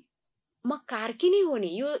भने म कार्की नै हो नि।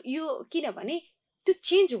 यो किनभने त्यो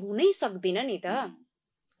चेन्ज हुनै सक्दिन नि त।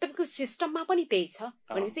 तपाईँको सिस्टममा पनि त्यही छ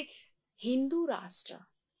भनेपछि हिन्दू राष्ट्र,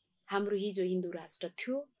 हाम्रो हिजो हिन्दू राष्ट्र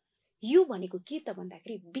थियो। यो भनेको के त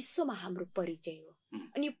भन्दाखेरि विश्वमा हाम्रो परिचय हो।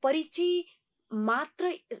 अनि यो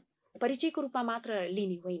परिचयको रूपमा मात्र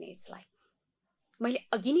लिने होइन यसलाई। मैले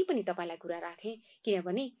अघि नै पनि तपाईँलाई कुरा राखेँ,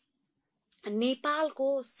 किनभने नेपालको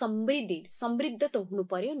समृद्ध त हुनु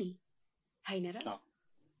पर्यो नि, होइन र?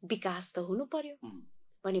 विकास त हुनु पर्यो।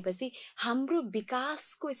 भनेपछि हाम्रो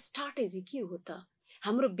विकासको स्ट्राटेजी के हो त?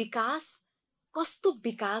 हाम्रो विकास कस्तो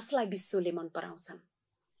विकासलाई विश्वले मन पराउँछन्,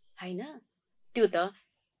 होइन? त्यो त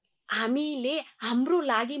हामीले हाम्रो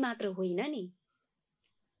लागि मात्र होइन नि।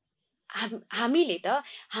 हामीले त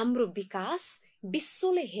हाम्रो विकास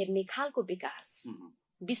विश्वले हेर्ने खालको विकास,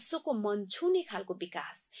 विश्वको मन छुने खालको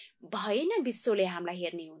विकास भएन विश्वले हामीलाई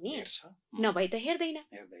हेर्ने हो नि, नभए त हेर्दैन।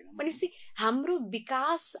 भनेपछि हाम्रो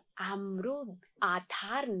विकास, हाम्रो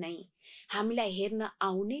आधार नै हामीलाई हेर्न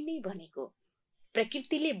आउने नै भनेको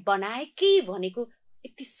प्रकृतिले बनाएकै भनेको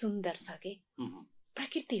यति सुन्दर छ के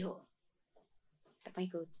प्रकृति हो।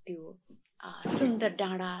 तपाईको त्यो सुन्दर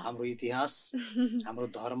डाँडा, हाम्रो इतिहास, हाम्रो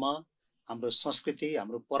धर्म, हाम्रो संस्कृति,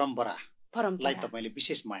 हाम्रो परम्परालाई तपाईले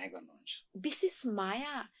विशेष माया गर्नुहुन्छ। विशेष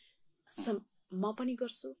माया म पनि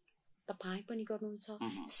गर्छु, तपाईँ पनि गर्नुहुन्छ।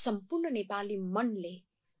 सम्पूर्ण नेपाली मनले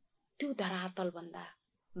त्यो धरातल भन्दा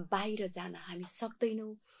बाहिर जान हामी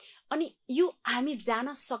सक्दैनौँ। अनि यो हामी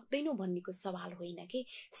जान सक्दैनौँ भन्नेको सवाल होइन कि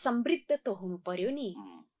समृद्ध त हुनु पर्यो नि,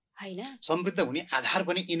 होइन? समृद्ध हुने आधार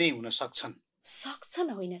पनि यिनै हुन सक्छन्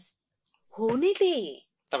होइन? हो नै त्यही।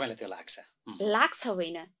 तपाईलाई त्यो लाग्छ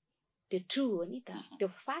होइन? त्यो ट्रु हो नि त, त्यो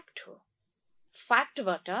फ्याक्ट हो।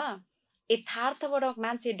 फ्याक्टबाट, यथार्थबाट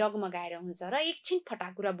मान्छे डगमगाएर हुन्छ र एकछिन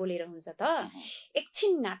फटाकुरा बोलेर हुन्छ त,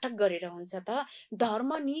 एकछिन नाटक गरेर हुन्छ त।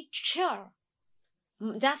 धर्मनिरपेक्ष,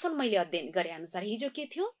 जहाँसम्म मैले अध्ययन गरे अनुसार हिजो के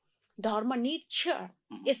थियो? धर्मनिरपेक्ष।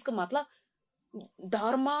 यसको मतलब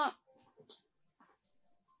धर्म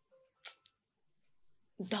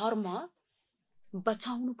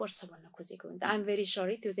बचाउनु पर्छ भन्न खोजेको हुन्छ। आइ एम भेरी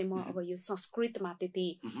सरी, त्यो चाहिँ म अब यो संस्कृतमा त्यति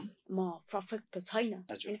म परफेक्ट त छैन,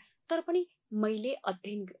 तर पनि मैले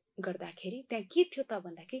अध्ययन गर्दाखेरि त्यहाँ के थियो त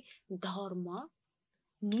भन्दाखेरि धर्मनिरपेक्षमा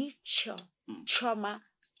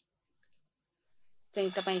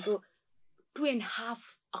चाहिँ तपाईको 2.5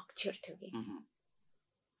 अक्षर थियो कि,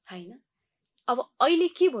 होइन? अब अहिले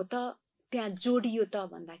के भयो त त्यहाँ जोडियो त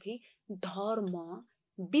भन्दाखेरि धर्म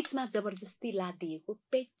बीचमा जबरजस्ती लादिएको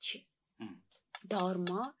पेक्ष, धर्म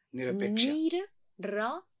निरपेक्ष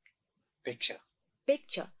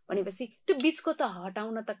भनेपछि त्यो बीचको त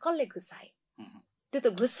हटाउन त कसले घुसायो? त्यो त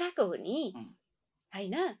घुसाएको हो नि,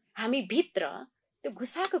 होइन? हामी भित्र त्यो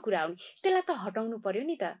घुसाएको कुरा हो नि, त्यसलाई त हटाउनु पर्यो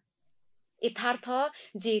नि त। यथार्थ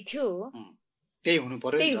जे थियो त्यही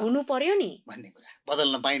हुनु पर्यो नि भन्ने कुरा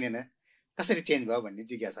बदल्न पाइँदैन। कसरी चेन्ज भयो भन्ने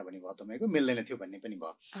जिज्ञासा पनि भयो तपाईको, मिल्दैन थियो भन्ने पनि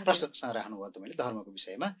भयो। प्रश्नसँग राख्नुभयो तपाईँले धर्मको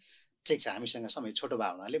विषयमा। ठिक छ, हामीसँग समय छोटो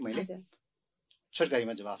भयो हुनाले मैले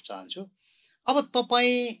छोटकरीमा जवाफ चाहन्छु। अब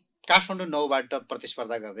तपाईँ काठमाडौँ 9बाट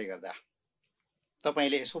प्रतिस्पर्धा गर्दै गर्दा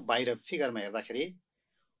तपाईँले यसो बाहिर फिगरमा हेर्दाखेरि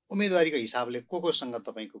उम्मेदवारीको हिसाबले कोसँग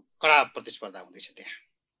तपाईँको कडा प्रतिस्पर्धा हुँदैछ त्यहाँ?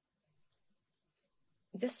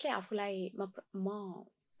 जसले आफूलाई म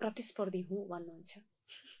प्रतिस्पर्धी हुँ भन्नुहुन्छ,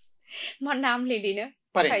 म नाम लिदिन,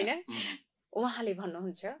 होइन? उहाँले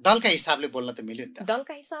भन्नुहुन्छ। दलका हिसाबले बोल्न त मिल्यो नि त?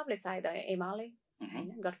 दलका हिसाबले सायद एमाले, होइन,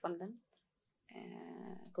 गठबन्धन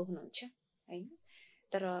को हुनुहुन्छ, होइन?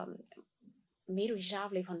 तर मेरो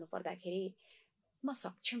हिसाबले भन्नु पर्दाखेरि म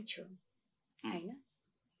सक्षम छु, होइन?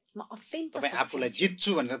 म अत्यन्त तपाईँ आफूलाई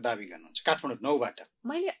जित्छु भनेर दाबी गर्नुहुन्छ काठमाडौँ 9बाट?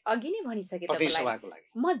 मैले अघि नै भनिसके प्रतिसभाको लागि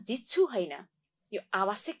म जित्छु होइन, यो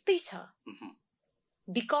आवश्यकतै छ,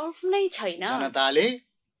 विकल्प नै छैन। जनताले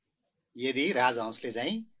यदि राजहंसले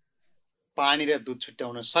चाहिँ पानी र दुध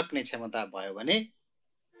छुट्याउन सक्ने क्षमता भयो भने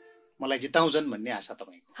मलाई जिताउँछन् भन्ने आशा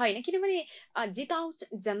तपाईँको? होइन, किनभने जिताउँछ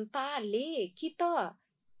जनताले कि त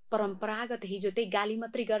परम्परागत हिजो त्यही गाली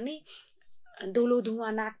मात्रै गर्ने, धुलो धुवा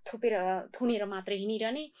नाक थुनेर मात्रै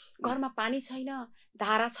हिँडिरहने, घरमा पानी छैन,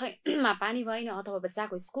 धारा छैन, पानी भएन, अथवा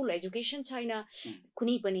बच्चाको स्कुल एजुकेसन छैन,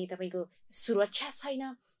 कुनै पनि तपाईँको सुरक्षा छैन,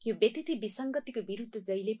 यो व्यतिथि विसङ्गतिको विरुद्ध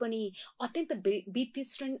जहिले पनि अत्यन्त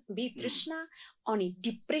वितृष्णा अनि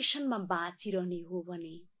डिप्रेसनमा बाँचिरहने हो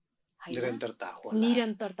भने,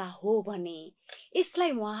 निरन्तरता हो भने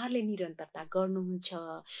यसलाई उहाँहरूले निरन्तरता गर्नुहुन्छ।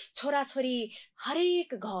 छोराछोरी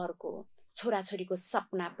हरेक घरको छोराछोरीको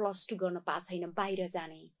सपना +2 गर्न पाएको छैन, बाहिर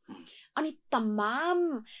जाने, अनि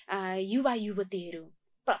तमाम युवा युवतीहरू,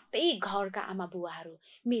 प्रत्येक घरका आमा बुवाहरू,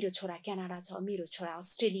 मेरो छोरा क्यानाडा छ, मेरो छोरा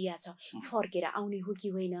अस्ट्रेलिया छ, फर्केर आउने हो कि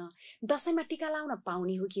होइन, दसैँमा टिका लाउन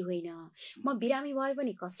पाउने हो कि होइन, म बिरामी भयो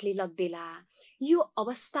भने कसले लग्देला, यो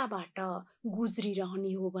अवस्थाबाट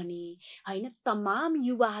गुज्रिरहने हो भने, होइन, तमाम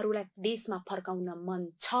युवाहरूलाई देशमा फर्काउन मन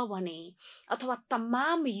छ भने, अथवा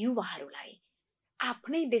तमाम युवाहरूलाई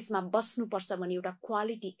आफ्नै देशमा बस्नुपर्छ भने एउटा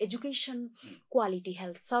quality education, quality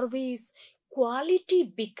health service, quality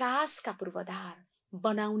विकासका पूर्वाधार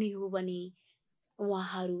बनाउने हो भने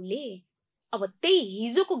उहाँहरूले अब त्यही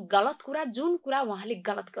हिजोको गलत कुरा, जुन कुरा उहाँले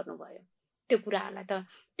गलत गर्नुभयो त्यो कुराहरूलाई त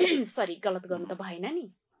गलत गर्नु त भएन नि।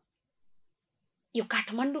 यो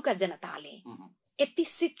काठमाडौँका जनताले यति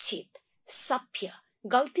शिक्षित, सभ्य,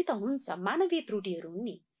 गल्ती त हुन्छ, मानवीय त्रुटिहरू हुन्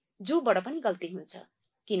नि, जोबाट पनि गल्ती हुन्छ,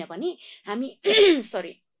 किनभने हामी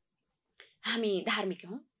हामी धार्मिक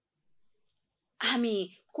हौँ, हामी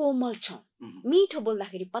कोमल छौँ, मिठो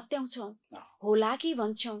बोल्दाखेरि पत्याउँछौँ, होला कि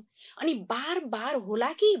भन्छौँ, अनि बार बार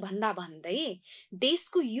होला कि भन्दा भन्दै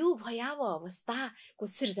देशको यो भयावह अवस्थाको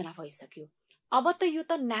सिर्जना भइसक्यो। अब त यो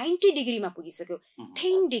त 90 डिग्रीमा पुगिसक्यो,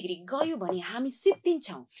 10 डिग्री गयो भने हामी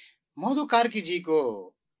सिद्धिन्छौँ। मधु कार्कीजीको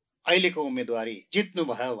अहिलेको उम्मेदवारी जित्नु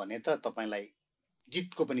भयो भने त तपाईँलाई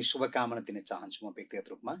जितको पनि शुभकामना दिन चाहन्छु म व्यक्तिगत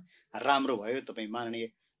रूपमा। राम्रो भयो, तपाईँ माननीय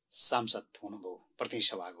सांसद हुनुभयो प्रतिनिधि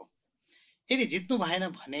सभाको। यदि जित्नु भएन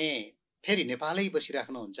भने फेरि नेपालै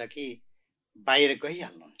बसिराख्नुहुन्छ कि बाहिर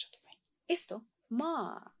गइहाल्नुहुन्छ तपाईँ? यस्तो, म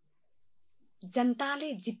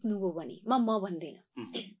जनताले जित्नुभयो भने म भन्दिनँ,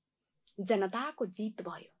 जनताको जित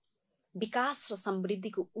भयो, विकास र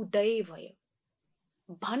समृद्धिको उदय भयो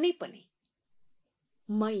भने पनि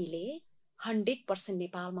मैले 100%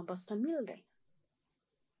 नेपालमा बस्न मिल्दैन,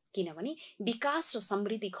 किनभने विकास र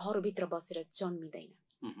समृद्धि घरभित्र बसेर जन्मिँदैन।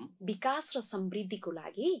 विकास र समृद्धिको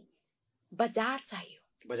लागि बजार चाहियो,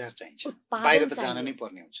 बजार चाहिन्छ, बाहिर त जान नै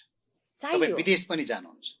पर्ने हुन्छ, तपाईँ विदेश पनि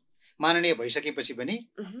जानुहुन्छ, माननीय भइसकेपछि पनि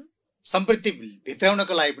समृद्धि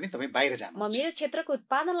भित्राउनको लागि पनि तपाईँ बाहिर जानु। म मेरो क्षेत्रको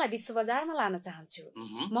उत्पादनलाई विश्व बजारमा लान चाहन्छु,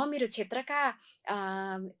 म मेरो क्षेत्रका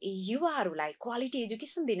युवाहरूलाई क्वालिटी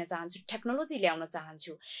एजुकेसन दिन चाहन्छु, टेक्नोलोजी ल्याउन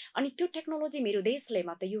चाहन्छु, अनि त्यो टेक्नोलोजी मेरो देशले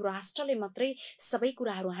मात्रै, यो राष्ट्रले मात्रै सबै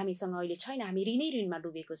कुराहरू हामीसँग अहिले छैन, हामी ऋणमा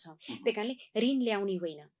डुबेको छौँ। त्यही कारणले ऋण ल्याउने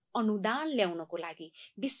होइन, अनुदान ल्याउनको लागि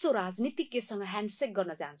विश्व राजनीतिज्ञसँग ह्यान्डसेक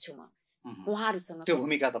गर्न जान्छु म, उहाँहरूसँग। त्यो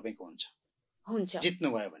भूमिका तपाईँको हुन्छ जित्नु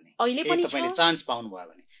भयो भने, अहिले पनि तपाईले चान्स पाउनु भयो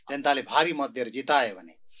भने, जनताले भारी मत दिएर जितायो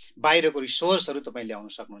भने बाहिरको रिसोर्सहरू तपाईँ ल्याउन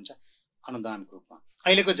सक्नुहुन्छ अनुदानको रूपमा।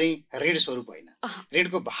 अहिलेको चाहिँ ऋण स्वरूप होइन,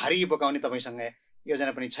 ऋणको भारी बोकाउने तपाईँसँग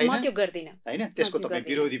योजना पनि छैन, म त्यो गर्दिन हैन, त्यसको तपाईँ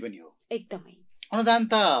विरोधी पनि हो। एकदमै अनुदान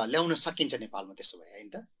त ल्याउन सकिन्छ नेपालमा त्यसो भए, हैन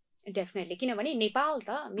त? डेफिनेटली, किनभने नेपाल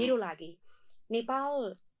त मेरो लागि,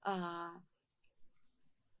 नेपाल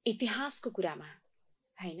इतिहासको कुरामा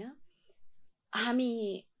हैन, हामी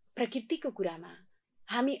प्रकृतिको कुरामा,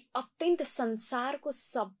 हामी अत्यन्त संसारको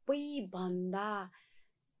सबैभन्दा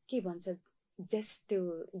के भन्छ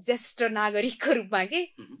ज्येष्ठ नागरिकको रूपमा के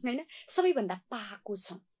हैन, सबैभन्दा पाएको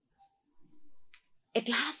छौँ।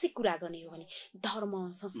 ऐतिहासिक कुरा गर्ने हो भने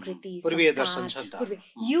धर्म, संस्कृति, पूर्वीय दर्शन छ त,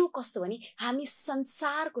 यो कस्तो भने हामी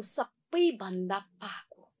संसारको सबैभन्दा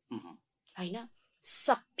पाएको हैन,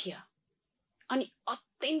 सभ्य अनि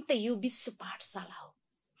अत्यन्त यो विश्व पाठशाला हो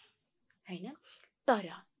हैन।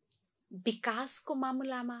 तर विकासको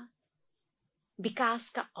मामलामा,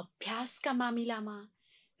 विकासका अभ्यासका मामिलामा,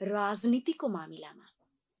 राजनीतिको मामिलामा,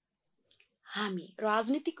 हामी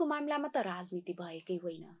राजनीतिको मामिलामा त राजनीति भएकै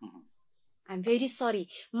होइन। आइ एम भेरी सरी,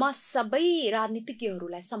 म सबै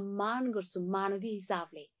राजनीतिज्ञहरूलाई सम्मान गर्छु मानवीय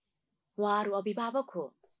हिसाबले, उहाँहरू अभिभावक हो,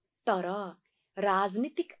 तर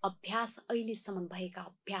राजनीतिक अभ्यास अहिलेसम्म भएका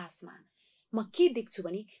अभ्यासमा म के देख्छु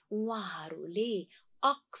भने उहाँहरूले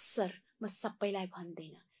अक्सर, म सबैलाई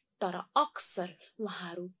भन्दैन, तर अक्सर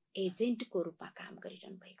उहाँहरू एजेन्टको रूपमा काम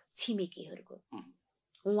गरिरहनु भएको, छिमेकीहरूको।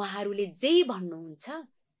 उहाँहरूले जे भन्नुहुन्छ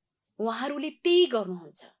उहाँहरूले त्यही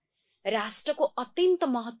गर्नुहुन्छ, राष्ट्रको अत्यन्त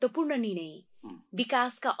महत्त्वपूर्ण निर्णय,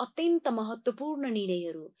 विकासका अत्यन्त महत्त्वपूर्ण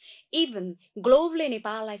निर्णयहरू इभन ग्लोबले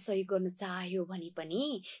नेपाललाई सहयोग गर्न चाह्यो भने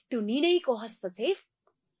पनि त्यो निर्णयको हस्तक्षेप,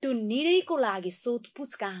 त्यो निर्णयको लागि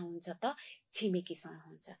सोधपुछ कहाँ हुन्छ त? छिमेकीसँग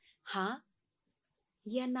हुन्छ। हाँ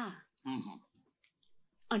या ना?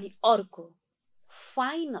 अनि अर्को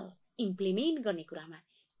फाइनल इम्प्लिमेन्ट गर्ने कुरामा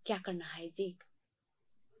क्या करना है जी?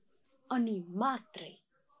 अनि मात्रै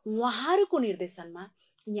उहाँहरूको निर्देशनमा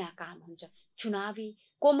यहाँ काम हुन्छ। चुनावी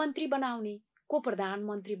को मन्त्री बनाउने, को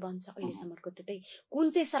प्रधानमन्त्री बन्छ, अहिलेसम्मको त्यतै कुन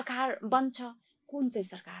चाहिँ सरकार बन्छ, कुन चाहिँ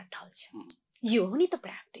सरकार ढल्छ, यो हो नि त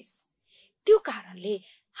प्र्याक्टिस। त्यो कारणले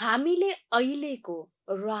हामीले अहिलेको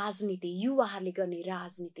राजनीति, युवाहरूले गर्ने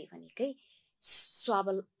राजनीति भनेकै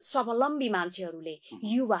स्वावलम्बी मान्छेहरूले,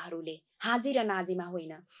 युवाहरूले, हाजी र नाजीमा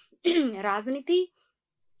होइन। राजनीति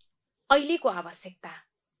अहिलेको आवश्यकता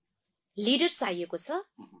लिडर चाहिएको छ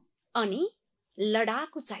अनि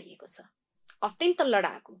लडाकु चाहिएको छ, अत्यन्त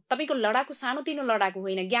लडाकु। तपाईको लडाकु सानोतिनो लडाकु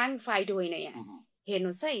होइन, ग्याङ फाइट होइन। यहाँ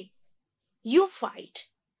हेर्नुहोस् है, यो फाइट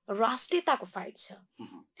राष्ट्रियताको फाइट छ।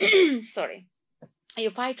 सरी, यो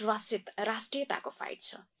फाइट राष्ट्रियताको फाइट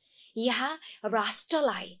छ। यहाँ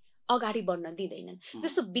राष्ट्रलाई अगाडि बढ्न दिँदैनन्।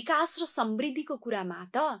 जस्तो विकास र समृद्धिको कुरामा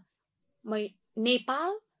त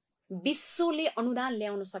नेपाल विश्वले अनुदान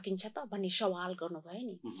ल्याउन सकिन्छ त भन्ने सवाल गर्नुभयो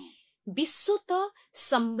नि। विश्व त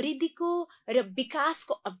समृद्धिको र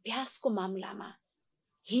विकासको अभ्यासको मामलामा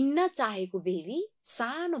हिँड्न चाहेको बेबी,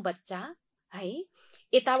 सानो बच्चा है,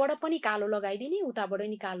 यताबाट पनि कालो लगाइदिने, उताबाट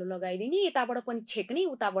नि कालो लगाइदिने, यताबाट पनि छेक्ने,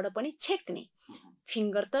 उताबाट पनि छेक्ने।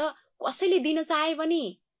 फिङ्गर त कसैले दिन चाहे भने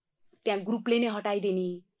त्यहाँ ग्रुपले नै हटाइदिने।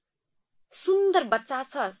 सुन्दर बच्चा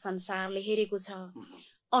छ, संसारले हेरेको छ।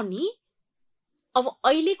 अनि अब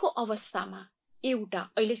अहिलेको अवस्थामा एउटा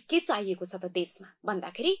अहिले के चाहिएको छ त देशमा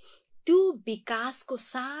भन्दाखेरि त्यो विकासको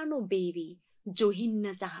सानो बेबी जो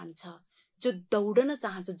हिँड्न चाहन्छ, जो दौडन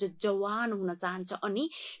चाहन्छ, जो जवान हुन चाहन्छ अनि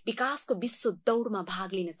विकासको विश्व दौडमा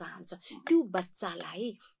भाग लिन चाहन्छ, त्यो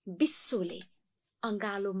बच्चालाई विश्वले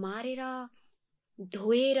अङ्गालो मारेर,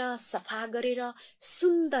 धोएर, सफा गरेर,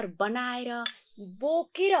 सुन्दर बनाएर,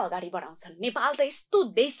 बोकेर अगाडि बढाउँछन्। नेपाल त यस्तो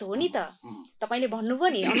देश हो नि त। तपाईले भन्नुभयो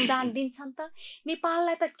नि अनुदान दिन्छन् त,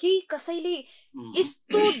 नेपाललाई त के कसैले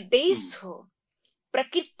यस्तो देश हो।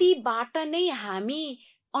 प्रकृतिबाट नै हामी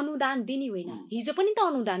अनुदान दिने होइन। हिजो पनि त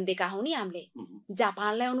अनुदान दिएका हौ नि हामीले।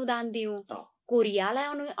 जापानलाई अनुदान दियौं, कोरियालाई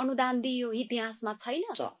अनुदान दियो, इतिहासमा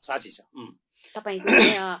छैन? साँच्चै छ। तपाईको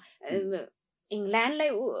इङ्ल्यान्डलाई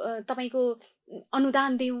तपाईको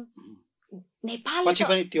अनुदान दियौं। नेपाल पछि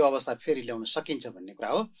पनि त्यो अवस्था फेरि ल्याउन सकिन्छ भन्ने कुरा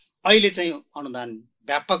हो। अहिले चाहिँ अनुदान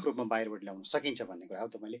व्यापक रूपमा बाहिरबाट ल्याउन सकिन्छ भन्ने कुरा हो।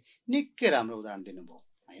 तपाईले निकै राम्रो उदाहरण दिनुभयो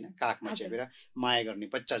हैन। काखमा चेपेर माया गर्ने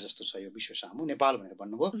बच्चा जस्तो छ यो विश्व सामु नेपाल भनेर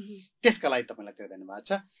भन्नुभयो। त्यसका लागि तपाईलाई धेरै धन्यवाद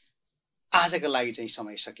छ। आजका लागि चाहिँ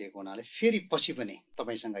समय सकिएको हुनाले फेरि पछि पनि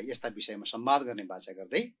तपाईसँग यस्ता विषयमा संवाद गर्ने बाचा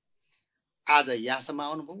गर्दै आज यहाँसम्म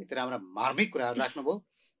आउनुभयो, यति राम्रा मार्मिक कुराहरू राख्नुभयो,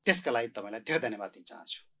 त्यसका लागि तपाईलाई धेरै धन्यवाद दिन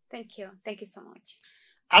चाहन्छु। Thank you so much.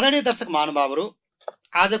 आदरणीय दर्शक महानुभावहरू,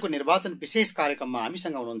 आजको निर्वाचन विशेष कार्यक्रममा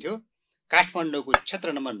हामीसँग हुनुहुन्थ्यो काठमाडौँको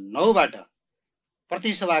क्षेत्र नम्बर 9बाट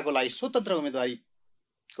प्रतिनिधिसभाको लागि स्वतन्त्र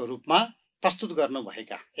उम्मेदवारीको रूपमा प्रस्तुत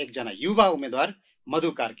गर्नुभएका एकजना युवा उम्मेदवार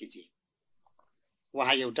मधु कार्कीजी।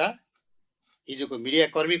 उहाँ एउटा हिजोको मिडिया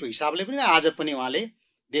कर्मीको हिसाबले पनि आज पनि उहाँले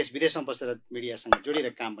देश विदेशमा बसेर मिडियासँग जोडिएर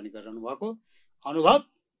काम पनि गरिरहनु भएको अनुभव,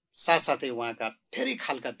 साथसाथै उहाँका धेरै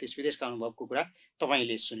खालका देश विदेशका अनुभवको कुरा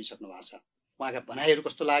तपाईले सुनिसक्नु भएको छ। उहाँका भनाइहरू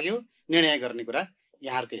कस्तो लाग्यो, निर्णय गर्ने कुरा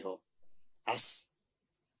यहाँहरूकै हो। हस्,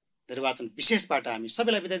 निर्वाचन विशेषबाट हामी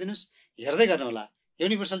सबैलाई बिदा दिनुहोस्। हेर्दै गर्नुहोला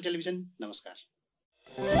युनिभर्सल टेलिभिजन।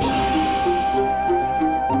 नमस्कार।